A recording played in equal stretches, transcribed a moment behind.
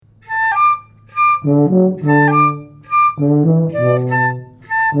Welcome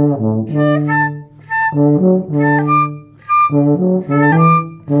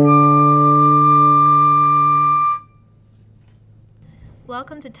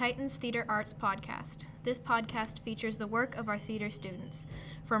to Titans Theater Arts Podcast. This podcast features the work of our theater students,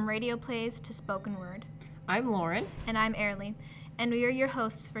 from radio plays to spoken word. I'm Lauren. And I'm Airly, and we are your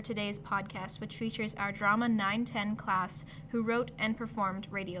hosts for today's podcast, which features our Drama 910 class who wrote and performed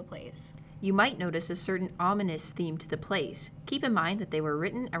radio plays. You might notice a certain ominous theme to the plays. Keep in mind that they were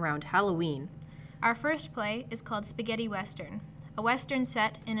written around Halloween. Our first play is called Spaghetti Western, a western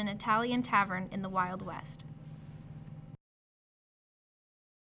set in an Italian tavern in the Wild West.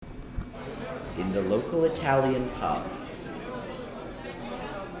 In the local Italian pub.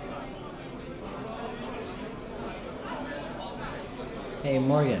 Hey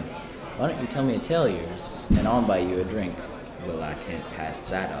Morgan, why don't you tell me a tale of yours, and I'll buy you a drink. Well, I can't pass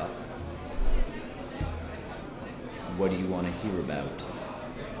that up. What do you want to hear about?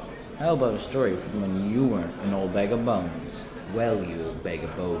 How about a story from when you weren't an old bag of bones? Well, you old bag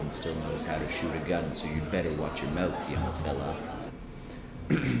of bones still knows how to shoot a gun, so you'd better watch your mouth, young fella.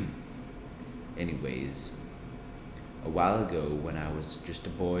 Anyways, a while ago when I was just a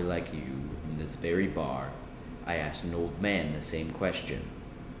boy like you in this very bar, I asked an old man the same question.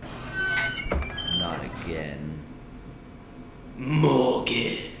 Not again.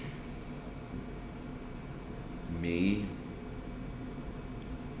 Morgan. Me?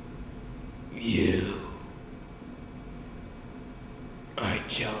 You. I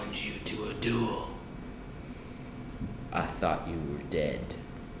challenge you to a duel. I thought you were dead.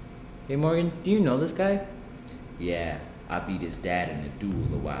 Hey Morgan, do you know this guy? Yeah, I beat his dad in a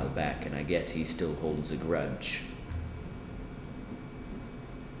duel a while back, and I guess he still holds a grudge.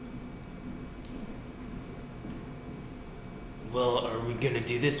 Well, are we gonna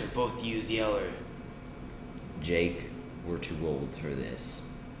do this or both use Yeller? Jake, we're too old for this.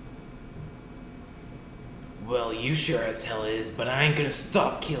 Well, you sure as hell is, but I ain't gonna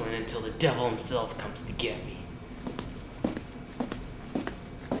stop killing until the devil himself comes to get me.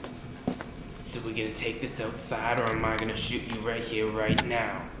 So we gonna take this outside, or am I gonna shoot you right here, right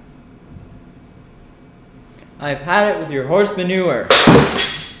now? I've had it with your horse manure.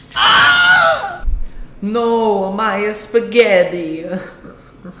 No, my spaghetti!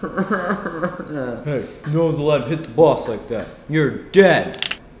 Hey, no one's allowed to hit the boss like that. You're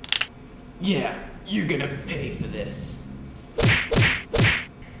dead. Yeah, you're gonna pay for this.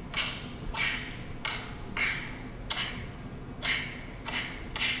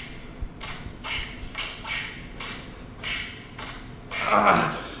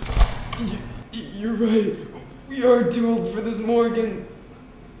 You're right. We are too old for this, Morgan.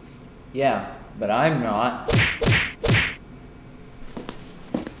 Yeah, but I'm not.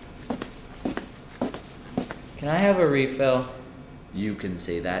 Can I have a refill? You can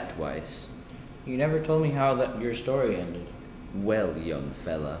say that twice. You never told me how your story ended. Well, young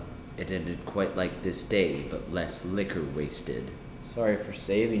fella, it ended quite like this day, but less liquor wasted. Sorry for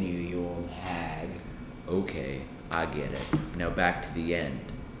saving you, you old hag. Okay, I get it. Now back to the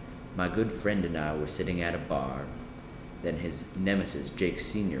end. My good friend and I were sitting at a bar. Then his nemesis, Jake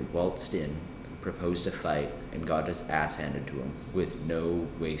Sr., waltzed in, proposed a fight, and got his ass handed to him with no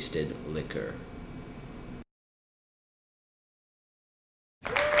wasted liquor.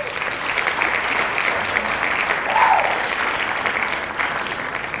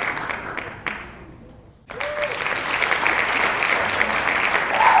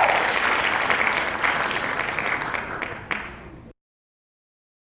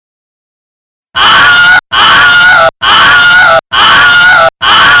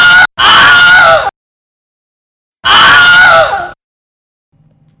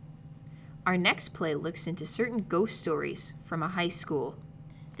 Our next play looks into certain ghost stories from a high school.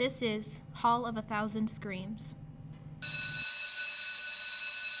 This is Hall of a Thousand Screams.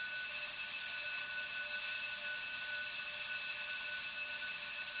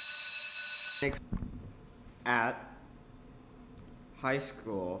 At high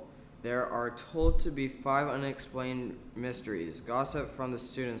school, there are told to be 5 unexplained mysteries. Gossip from the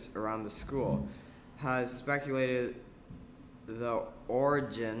students around the school has speculated the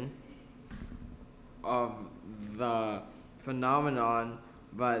origin of the phenomenon,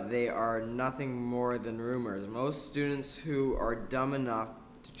 but they are nothing more than rumors. Most students who are dumb enough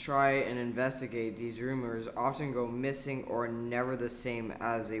to try and investigate these rumors often go missing or never the same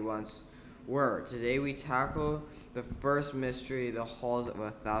as they once were. Today we tackle the first mystery, the Halls of a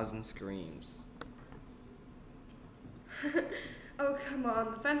Thousand Screams. Oh, come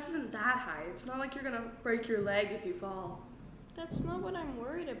on. The fence isn't that high. It's not like you're gonna break your leg if you fall. That's not what I'm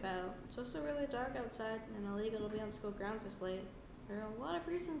worried about. It's also really dark outside and illegal to be on school grounds this late. There are a lot of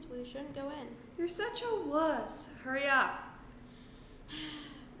reasons we shouldn't go in. You're such a wuss. Hurry up.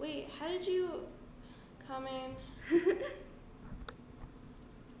 Wait, how did you come in?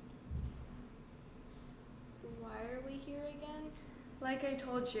 Why are we here again? Like I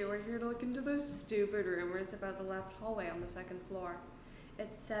told you, we're here to look into those stupid rumors about the left hallway on the second floor.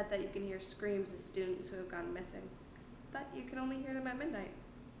 It's said that you can hear screams of students who have gone missing, but you can only hear them at midnight.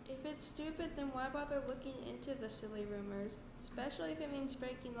 If it's stupid, then why bother looking into the silly rumors, especially if it means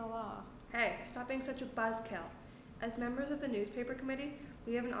breaking the law? Hey, stop being such a buzzkill. As members of the newspaper committee,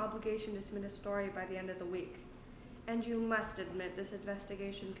 we have an obligation to submit a story by the end of the week. And you must admit this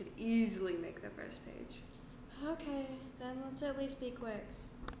investigation could easily make the first page. Okay, then let's at least be quick.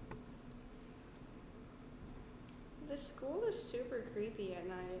 The school is super creepy at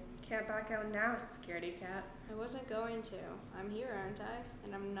night. Can't back out now, scaredy cat. I wasn't going to. I'm here, aren't I?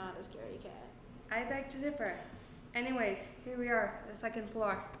 And I'm not a scaredy cat. I beg to differ. Anyways, here we are, the second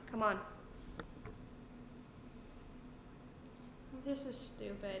floor. Come on. This is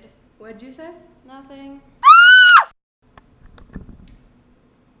stupid. What'd you say? Nothing.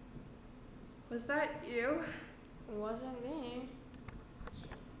 Was that you? It wasn't me.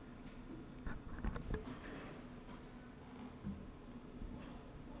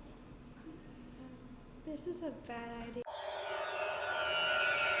 This is a bad idea.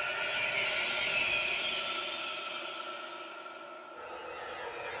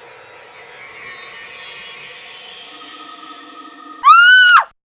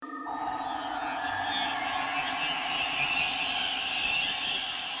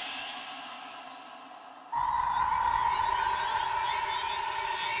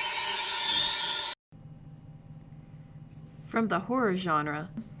 From the horror genre,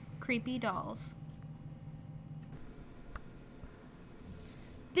 Creepy dolls.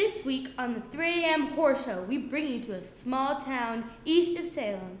 This week on the 3 a.m. Horror Show, we bring you to a small town east of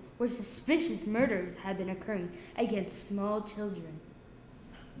Salem where suspicious murders have been occurring against small children.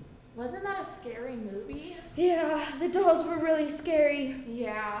 Wasn't that a scary movie? Yeah, the dolls were really scary.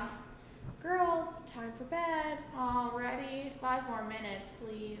 Yeah. Girls, time for bed. Already? 5 more minutes,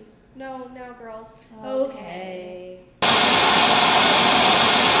 please. No, girls. Okay.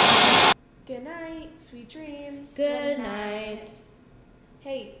 Good night, sweet dreams. Good night.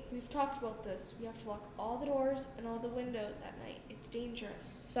 Hey, we've talked about this. We have to lock all the doors and all the windows at night. It's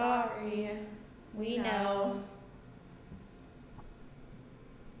dangerous. Sorry. We know.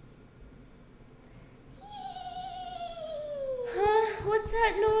 Huh? What's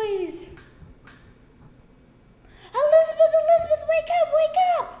that noise? Elizabeth, wake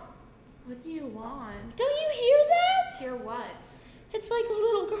up! What do you want? Don't you hear that? Hear what? It's like a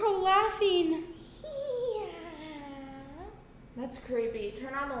little girl laughing. That's creepy.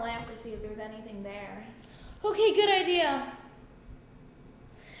 Turn on the lamp to see if there's anything there. Okay, good idea.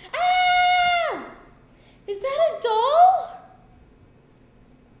 Ah! Is that a doll?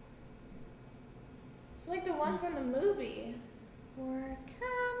 It's like the one from the movie. We're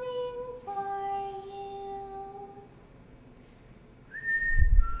coming for you.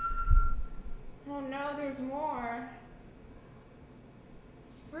 Oh no, there's more.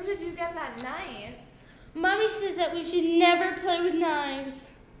 Where did you get that knife? Mommy says that we should never play with knives.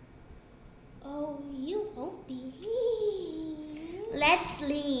 Oh, you won't be. Let's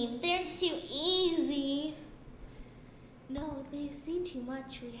leave. They're too easy. No, they've seen too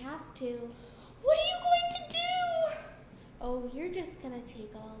much. We have to. What are you going to do? Oh, you're just gonna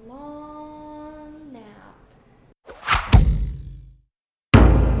take a long nap.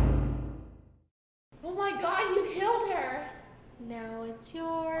 Oh my god, you killed her! Now it's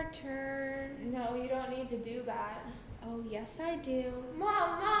your turn. No, you don't need to do that. Oh, yes, I do.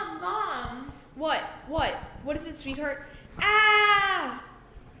 Mom! What? What is it, sweetheart? Ah!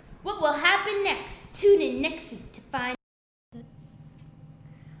 What will happen next? Tune in next week to find.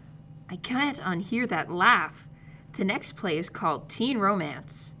 I can't unhear that laugh. The next play is called Teen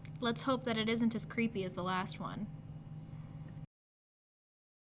Romance. Let's hope that it isn't as creepy as the last one.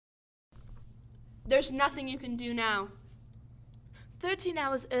 There's nothing you can do now. 13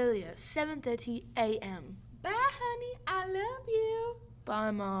 hours earlier, 7:30 a.m. Bye, honey. I love you.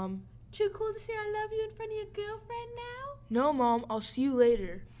 Bye, Mom. Too cool to say I love you in front of your girlfriend now? No, Mom. I'll see you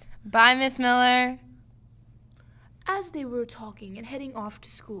later. Bye, Miss Miller. As they were talking and heading off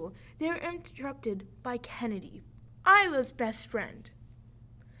to school, they were interrupted by Kennedy, Isla's best friend.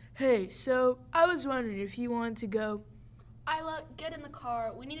 Hey, so I was wondering if you wanted to go. Isla, get in the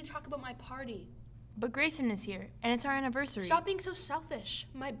car. We need to talk about my party. But Grayson is here, and it's our anniversary. Stop being so selfish.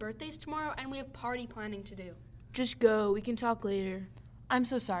 My birthday's tomorrow, and we have party planning to do. Just go. We can talk later. I'm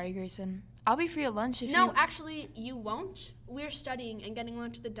so sorry, Grayson. I'll be free at lunch if you... No, actually, you won't. We're studying and getting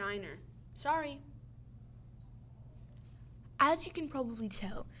lunch at the diner. Sorry. As you can probably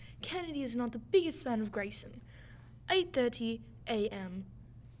tell, Kennedy is not the biggest fan of Grayson. 8:30 a.m.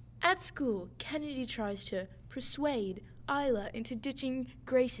 At school, Kennedy tries to persuade Isla into ditching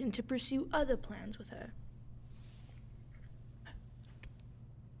Grayson to pursue other plans with her.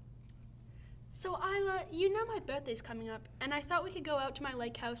 So, Isla, you know my birthday's coming up, and I thought we could go out to my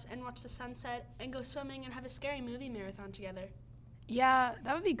lake house and watch the sunset and go swimming and have a scary movie marathon together. Yeah,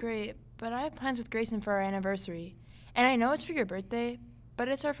 that would be great, but I have plans with Grayson for our anniversary. And I know it's for your birthday, but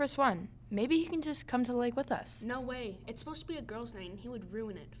it's our first one. Maybe he can just come to the lake with us. No way. It's supposed to be a girls' night, and he would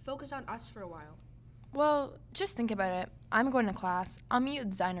ruin it. Focus on us for a while. Well, just think about it. I'm going to class. I'll meet you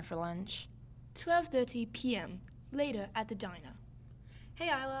at the diner for lunch. 12:30 p.m. Later at the diner. Hey,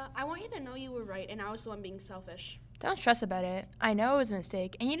 Isla, I want you to know you were right, and I was the one being selfish. Don't stress about it. I know it was a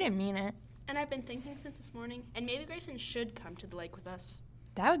mistake, and you didn't mean it. And I've been thinking since this morning, and maybe Grayson should come to the lake with us.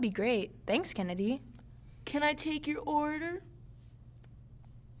 That would be great. Thanks, Kennedy. Can I take your order?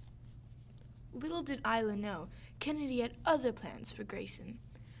 Little did Isla know, Kennedy had other plans for Grayson.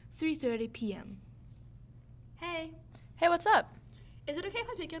 3:30 p.m. Hey. Hey, what's up? Is it okay if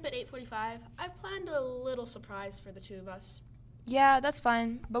I pick you up at 8:45? I've planned a little surprise for the two of us. Yeah, that's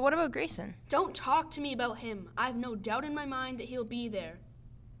fine. But what about Grayson? Don't talk to me about him. I have no doubt in my mind that he'll be there.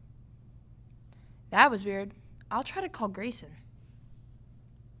 That was weird. I'll try to call Grayson.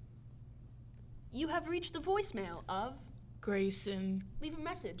 You have reached the voicemail of Grayson. Leave a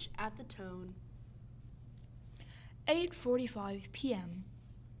message at the tone. 8:45 p.m.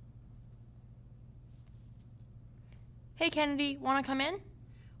 Hey, Kennedy, want to come in?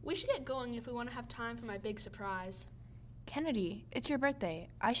 We should get going if we want to have time for my big surprise. Kennedy, it's your birthday.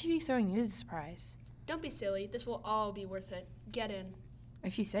 I should be throwing you the surprise. Don't be silly. This will all be worth it. Get in.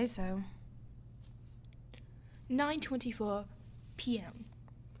 If you say so. 9:24 p.m.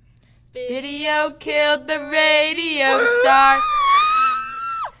 Video killed the radio star.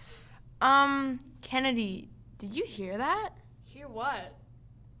 Kennedy, did you hear that? Hear what?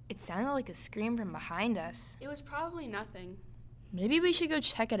 It sounded like a scream from behind us. It was probably nothing. Maybe we should go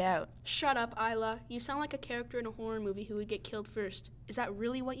check it out. Shut up, Isla. You sound like a character in a horror movie who would get killed first. Is that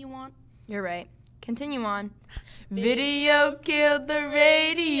really what you want? You're right. Continue on. Video killed the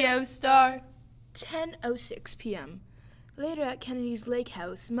radio star. 10:06 p.m. Later at Kennedy's lake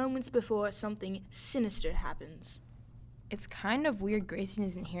house, moments before something sinister happens. It's kind of weird Grayson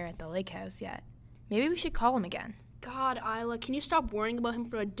isn't here at the lake house yet. Maybe we should call him again. God, Isla, can you stop worrying about him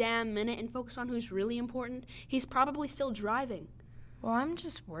for a damn minute and focus on who's really important? He's probably still driving. Well, I'm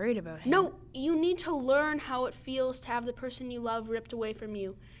just worried about him. No, you need to learn how it feels to have the person you love ripped away from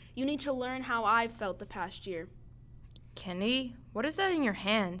you. You need to learn how I've felt the past year. Kennedy, what is that in your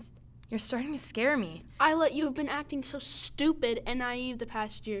hands? You're starting to scare me. Isla, you've been acting so stupid and naive the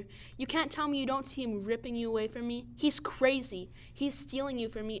past year. You can't tell me you don't see him ripping you away from me. He's crazy. He's stealing you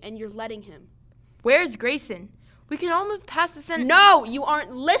from me, and you're letting him. Where's Grayson? We can all move past this and... No, you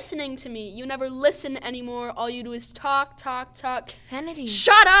aren't listening to me. You never listen anymore. All you do is talk, talk, talk. Kennedy.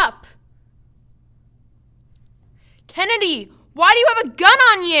 Shut up! Kennedy, why do you have a gun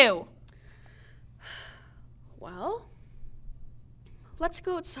on you? Well, let's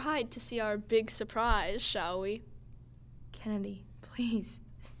go outside to see our big surprise, shall we? Kennedy, please,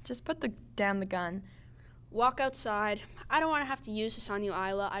 just put down the gun. Walk outside. I don't want to have to use this on you,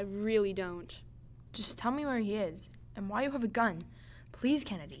 Isla. I really don't. Just tell me where he is and why you have a gun. Please,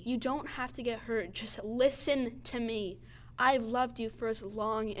 Kennedy. You don't have to get hurt. Just listen to me. I've loved you for as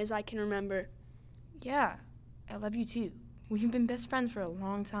long as I can remember. Yeah, I love you too. We've been best friends for a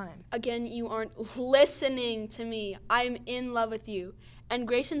long time. Again, you aren't listening to me. I'm in love with you. And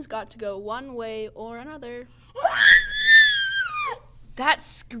Grayson's got to go one way or another. That's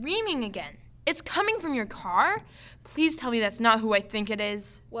screaming again. It's coming from your car? Please tell me that's not who I think it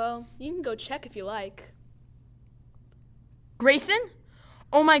is. Well, you can go check if you like. Grayson?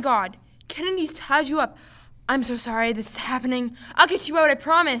 Oh my God. Kennedy's tied you up. I'm so sorry this is happening. I'll get you out, I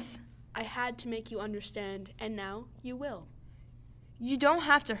promise. I had to make you understand, and now you will. You don't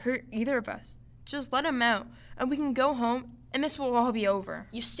have to hurt either of us. Just let him out, and we can go home, and this will all be over.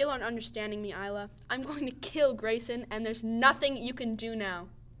 You still aren't understanding me, Isla. I'm going to kill Grayson, and there's nothing you can do now.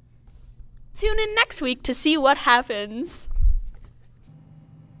 Tune in next week to see what happens.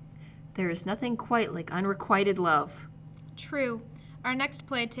 There is nothing quite like unrequited love. True. Our next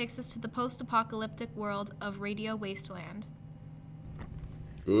play takes us to the post-apocalyptic world of Radio Wasteland.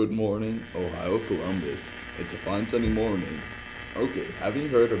 Good morning, Ohio Columbus. It's a fine sunny morning. Okay, have you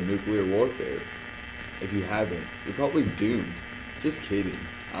heard of nuclear warfare? If you haven't, you're probably doomed. Just kidding.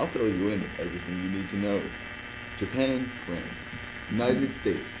 I'll fill you in with everything you need to know. Japan, France, United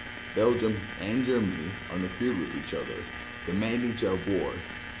States, Belgium, and Germany are in a feud with each other, demanding to have war.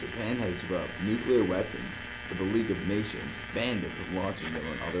 Japan has developed nuclear weapons, but the League of Nations banned them from launching them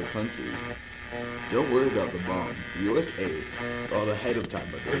on other countries. Don't worry about the bombs. The USA thought ahead of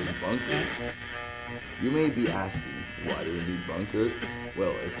time by building bunkers. You may be asking, why do we need bunkers?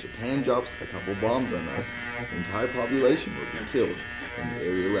 Well, if Japan drops a couple bombs on us, the entire population would be killed, and the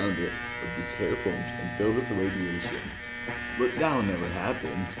area around it would be terraformed and filled with radiation. But that'll never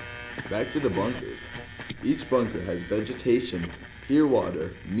happen. Back to the bunkers. Each bunker has vegetation, pure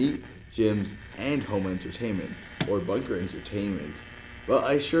water, meat, gyms, and home entertainment, or bunker entertainment. But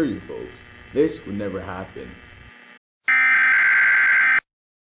I assure you folks, this would never happen.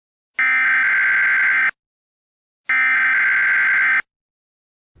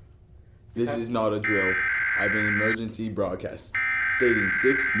 This is not a drill. I have an emergency broadcast stating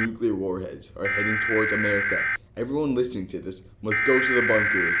 6 nuclear warheads are heading towards America. Everyone listening to this must go to the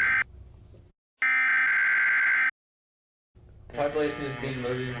bunkers. The population is being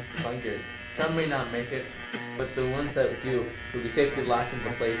loaded into the bunkers. Some may not make it, but the ones that do will be safely locked into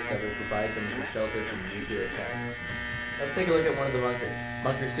a place that will provide them with shelter from a nuclear attack. Let's take a look at one of the bunkers.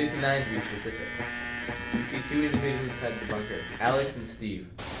 Bunker 69 to be specific. You see 2 individuals inside the bunker, Alex and Steve.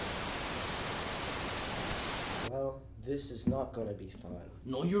 Well, this is not gonna be fun.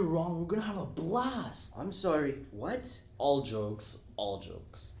 No, you're wrong. We're gonna have a blast. I'm sorry, what? All jokes, all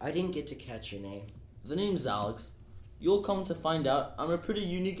jokes. I didn't get to catch your name. The name's Alex. You'll come to find out I'm a pretty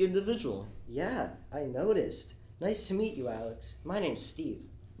unique individual. Yeah, I noticed. Nice to meet you, Alex. My name's Steve.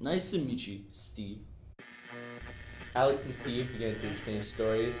 Nice to meet you, Steve. Alex and Steve began to exchange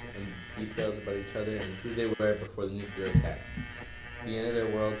stories and details about each other and who they were before the nuclear attack. The end of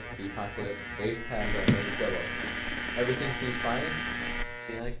their world, the apocalypse, days pass without any trouble. Everything seems fine.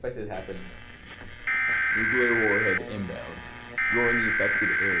 The unexpected happens. Nuclear warhead inbound. You're in the affected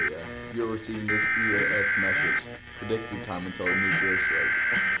area. If you're receiving this EAS message, predicted time until a nuclear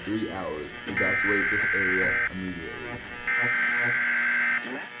strike, 3 hours. Evacuate this area immediately.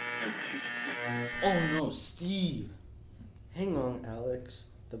 Oh no, Steve! Hang on, Alex.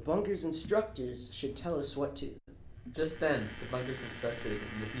 The bunker's instructors should tell us what to. Just then, the bunker's instructors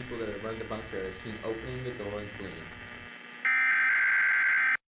and the people that run the bunker are seen opening the door and fleeing.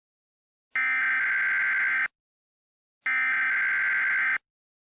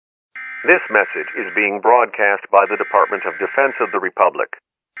 This message is being broadcast by the Department of Defense of the Republic.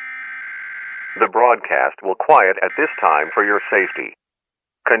 The broadcast will quiet at this time for your safety.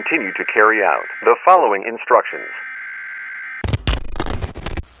 Continue to carry out the following instructions.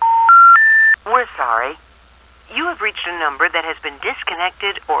 We're sorry. You have reached a number that has been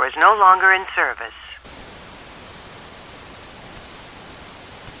disconnected or is no longer in service.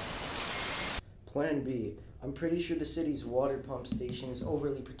 Plan B. I'm pretty sure the city's water pump station is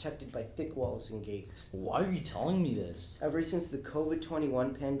overly protected by thick walls and gates. Why are you telling me this? Ever since the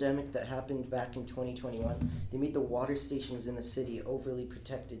COVID-21 pandemic that happened back in 2021, they made the water stations in the city overly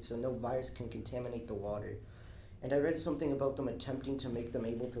protected so no virus can contaminate the water. And I read something about them attempting to make them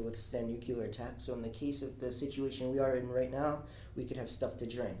able to withstand nuclear attacks, so in the case of the situation we are in right now, we could have stuff to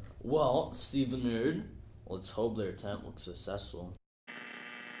drink. Well, Steve the Nerd, let's hope their attempt looks successful.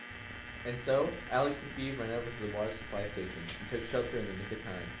 And so, Alex and Steve ran over to the water supply station and took shelter in the nick of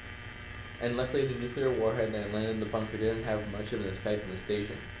time. And luckily, the nuclear warhead that landed in the bunker didn't have much of an effect on the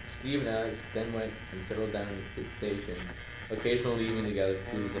station. Steve and Alex then went and settled down in the station, occasionally leaving to gather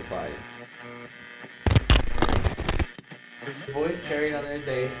food and supplies. The boys carried on their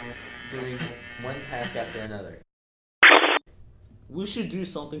day, doing one task after another. We should do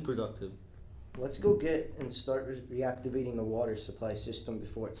something productive. Let's go get and start reactivating the water supply system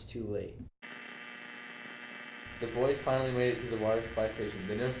before it's too late. The boys finally made it to the water supply station.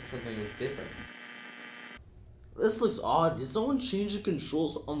 They noticed something was different. This looks odd. Did someone change the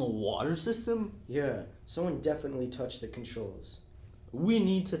controls on the water system? Yeah, someone definitely touched the controls. We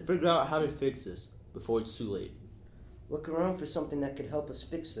need to figure out how to fix this before it's too late. Look around for something that could help us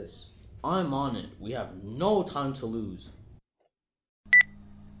fix this. I'm on it. We have no time to lose.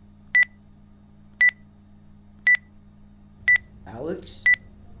 Alex?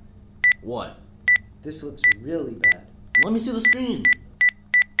 What? This looks really bad. Let me see the screen.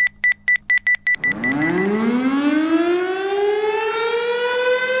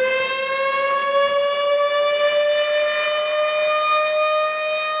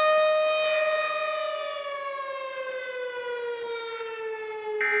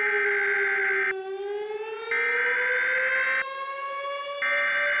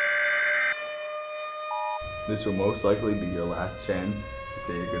 This will most likely be your last chance to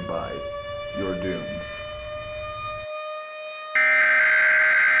say your goodbyes. You're doomed.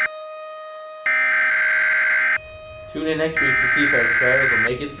 Tune in next week to see if our prayers will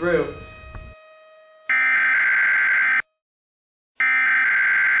make it through.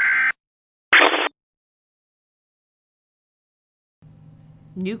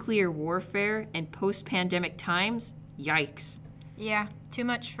 Nuclear warfare and post-pandemic times? Yikes. Yeah, too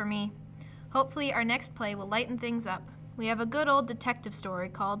much for me. Hopefully our next play will lighten things up. We have a good old detective story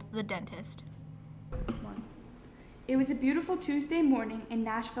called The Dentist. It was a beautiful Tuesday morning in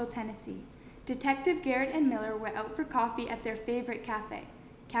Nashville, Tennessee. Detective Garrett and Miller were out for coffee at their favorite cafe,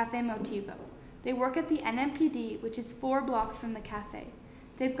 Cafe Motivo. They work at the NMPD, which is 4 blocks from the cafe.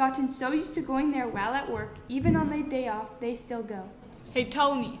 They've gotten so used to going there while at work, even on their day off, they still go. Hey,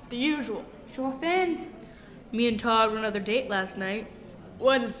 Tony, the usual. Sure thing. Me and Todd were on another date last night.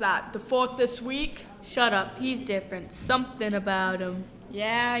 What is that, the 4th this week? Shut up, he's different. Something about him.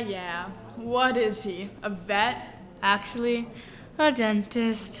 Yeah. What is he, a vet? Actually, a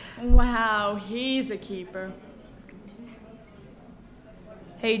dentist. Wow, he's a keeper.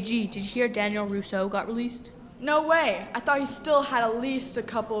 Hey, G, did you hear Daniel Rousseau got released? No way. I thought he still had at least a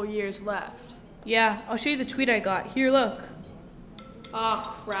couple years left. Yeah, I'll show you the tweet I got. Here, look.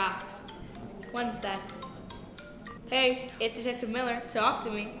 Oh, crap. 1 sec. Hey, it's Detective Miller. Talk to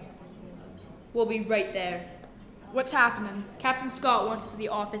me. We'll be right there. What's happening? Captain Scott wants us to the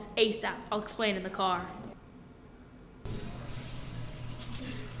office ASAP. I'll explain in the car.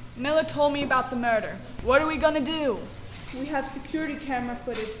 Miller told me about the murder. What are we gonna do? We have security camera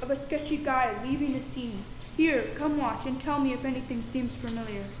footage of a sketchy guy leaving the scene. Here, come watch and tell me if anything seems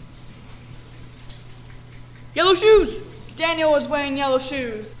familiar. Yellow shoes! Daniel was wearing yellow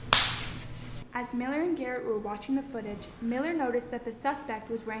shoes. As Miller and Garrett were watching the footage, Miller noticed that the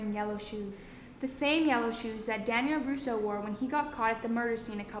suspect was wearing yellow shoes. The same yellow shoes that Daniel Rousseau wore when he got caught at the murder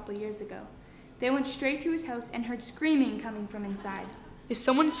scene a couple years ago. They went straight to his house and heard screaming coming from inside. Is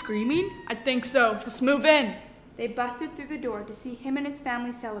someone screaming? I think so. Let's move in. They busted through the door to see him and his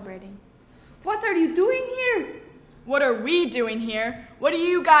family celebrating. What are you doing here? What are we doing here? What are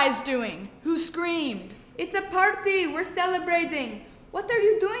you guys doing? Who screamed? It's a party. We're celebrating. What are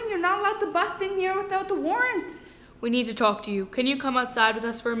you doing? You're not allowed to bust in here without a warrant. We need to talk to you. Can you come outside with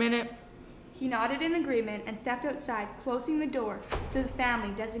us for a minute? He nodded in agreement and stepped outside, closing the door so the family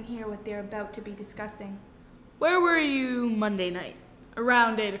doesn't hear what they're about to be discussing. Where were you Monday night?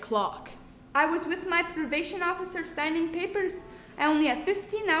 Around 8 o'clock. I was with my probation officer signing papers. I only have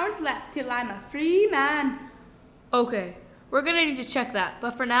 15 hours left till I'm a free man. Okay, we're gonna need to check that,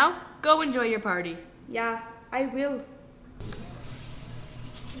 but for now, go enjoy your party. Yeah, I will.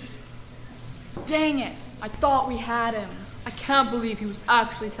 Dang it! I thought we had him. I can't believe he was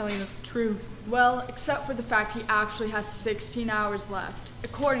actually telling us the truth. Well, except for the fact he actually has 16 hours left,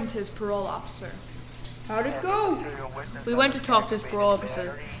 according to his parole officer. How'd it go? We went to talk to his parole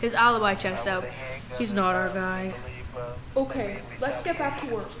officer. His alibi checks out. He's not our guy. Okay, let's get back to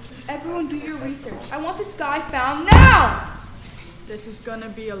work. Everyone do your research. I want this guy found now! This is gonna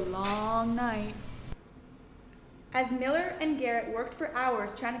be a long night. As Miller and Garrett worked for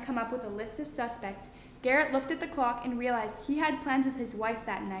hours trying to come up with a list of suspects, Garrett looked at the clock and realized he had plans with his wife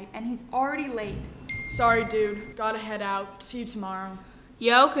that night, and he's already late. Sorry, dude. Gotta head out. See you tomorrow.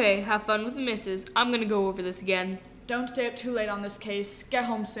 Yeah, okay. Have fun with the missus. I'm gonna go over this again. Don't stay up too late on this case. Get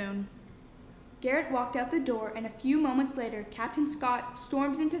home soon. Garrett walked out the door, and a few moments later, Captain Scott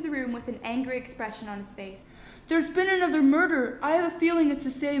storms into the room with an angry expression on his face. There's been another murder. I have a feeling it's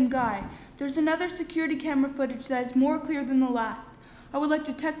the same guy. There's another security camera footage that is more clear than the last. I would like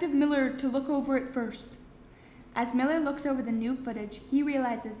Detective Miller to look over it first. As Miller looks over the new footage, he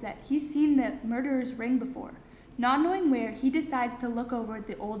realizes that he's seen the murderer's ring before. Not knowing where, he decides to look over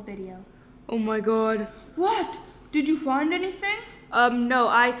the old video. Oh my god. What? Did you find anything? No,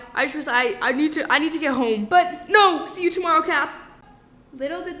 I need to get home. But no, see you tomorrow, Cap.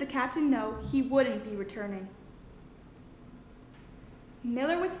 Little did the captain know he wouldn't be returning.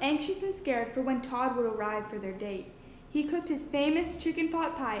 Miller was anxious and scared for when Todd would arrive for their date. He cooked his famous chicken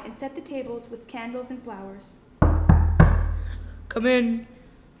pot pie and set the tables with candles and flowers. Come in.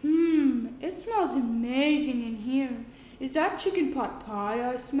 It smells amazing in here. Is that chicken pot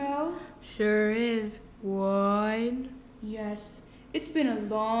pie I smell? Sure is. Wine? Yes. It's been a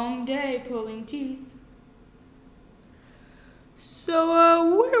long day pulling teeth.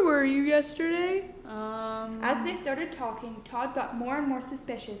 So, where were you yesterday? As they started talking, Todd got more and more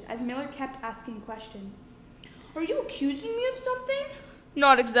suspicious as Miller kept asking questions. Are you accusing me of something?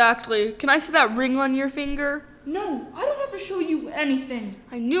 Not exactly. Can I see that ring on your finger? No, I don't have to show you anything.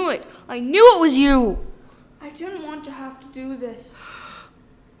 I knew it. I knew it was you. I didn't want to have to do this.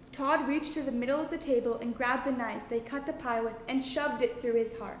 Todd reached to the middle of the table and grabbed the knife they cut the pie with and shoved it through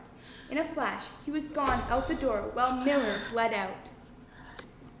his heart. In a flash, he was gone out the door while Miller bled out.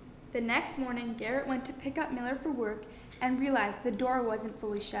 The next morning, Garrett went to pick up Miller for work and realized the door wasn't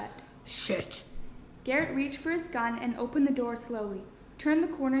fully shut. Shit. Garrett reached for his gun and opened the door slowly, turned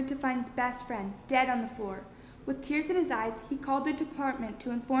the corner to find his best friend dead on the floor. With tears in his eyes, he called the department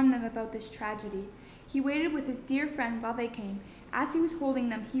to inform them about this tragedy. He waited with his dear friend while they came. As he was holding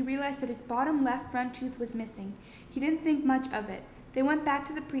them, he realized that his bottom left front tooth was missing. He didn't think much of it. They went back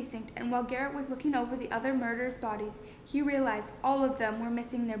to the precinct, and while Garrett was looking over the other murderers' bodies, he realized all of them were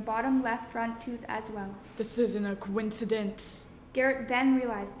missing their bottom left front tooth as well. This isn't a coincidence. Garrett then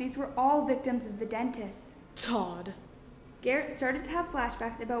realized these were all victims of the dentist. Todd. Garrett started to have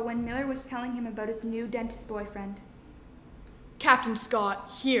flashbacks about when Miller was telling him about his new dentist boyfriend. Captain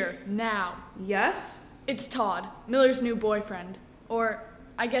Scott, here, now. Yes? It's Todd, Miller's new boyfriend. Or,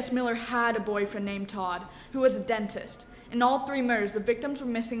 I guess Miller had a boyfriend named Todd, who was a dentist. In all 3 murders, the victims were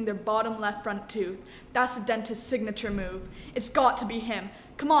missing their bottom left front tooth. That's the dentist's signature move. It's got to be him.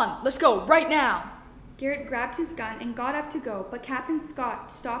 Come on, let's go, right now! Garrett grabbed his gun and got up to go, but Captain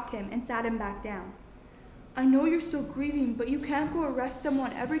Scott stopped him and sat him back down. I know you're still grieving, but you can't go arrest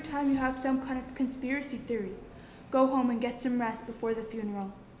someone every time you have some kind of conspiracy theory. Go home and get some rest before the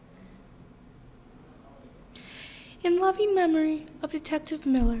funeral. In loving memory of Detective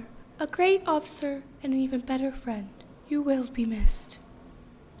Miller, a great officer and an even better friend, you will be missed.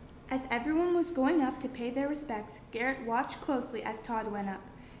 As everyone was going up to pay their respects, Garrett watched closely as Todd went up.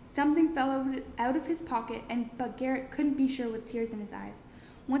 Something fell out of his pocket, but Garrett couldn't be sure with tears in his eyes.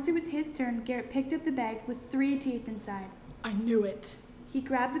 Once it was his turn, Garrett picked up the bag with 3 teeth inside. I knew it. He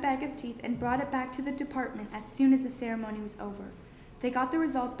grabbed the bag of teeth and brought it back to the department as soon as the ceremony was over. They got the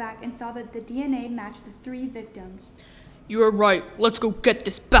results back and saw that the DNA matched the 3 victims. You are right. Let's go get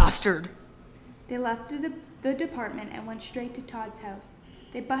this bastard. They left the department and went straight to Todd's house.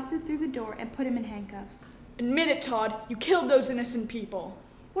 They busted through the door and put him in handcuffs. Admit it, Todd. You killed those innocent people.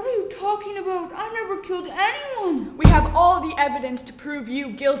 What are you talking about? I never killed anyone. We have all the evidence to prove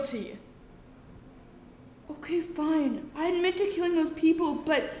you guilty. Okay, fine. I admit to killing those people,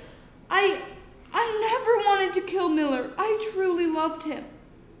 but I never wanted to kill Miller. I truly loved him.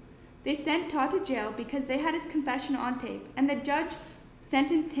 They sent Todd to jail because they had his confession on tape, and the judge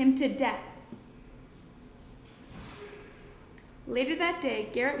sentenced him to death. Later that day,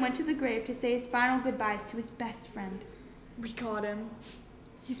 Garrett went to the grave to say his final goodbyes to his best friend. We got him.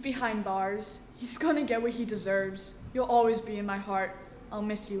 He's behind bars. He's gonna get what he deserves. You'll always be in my heart. I'll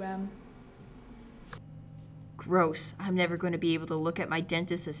miss you, Em. Gross. I'm never going to be able to look at my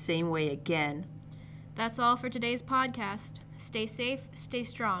dentist the same way again. That's all for today's podcast. Stay safe, stay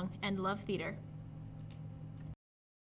strong, and love theater.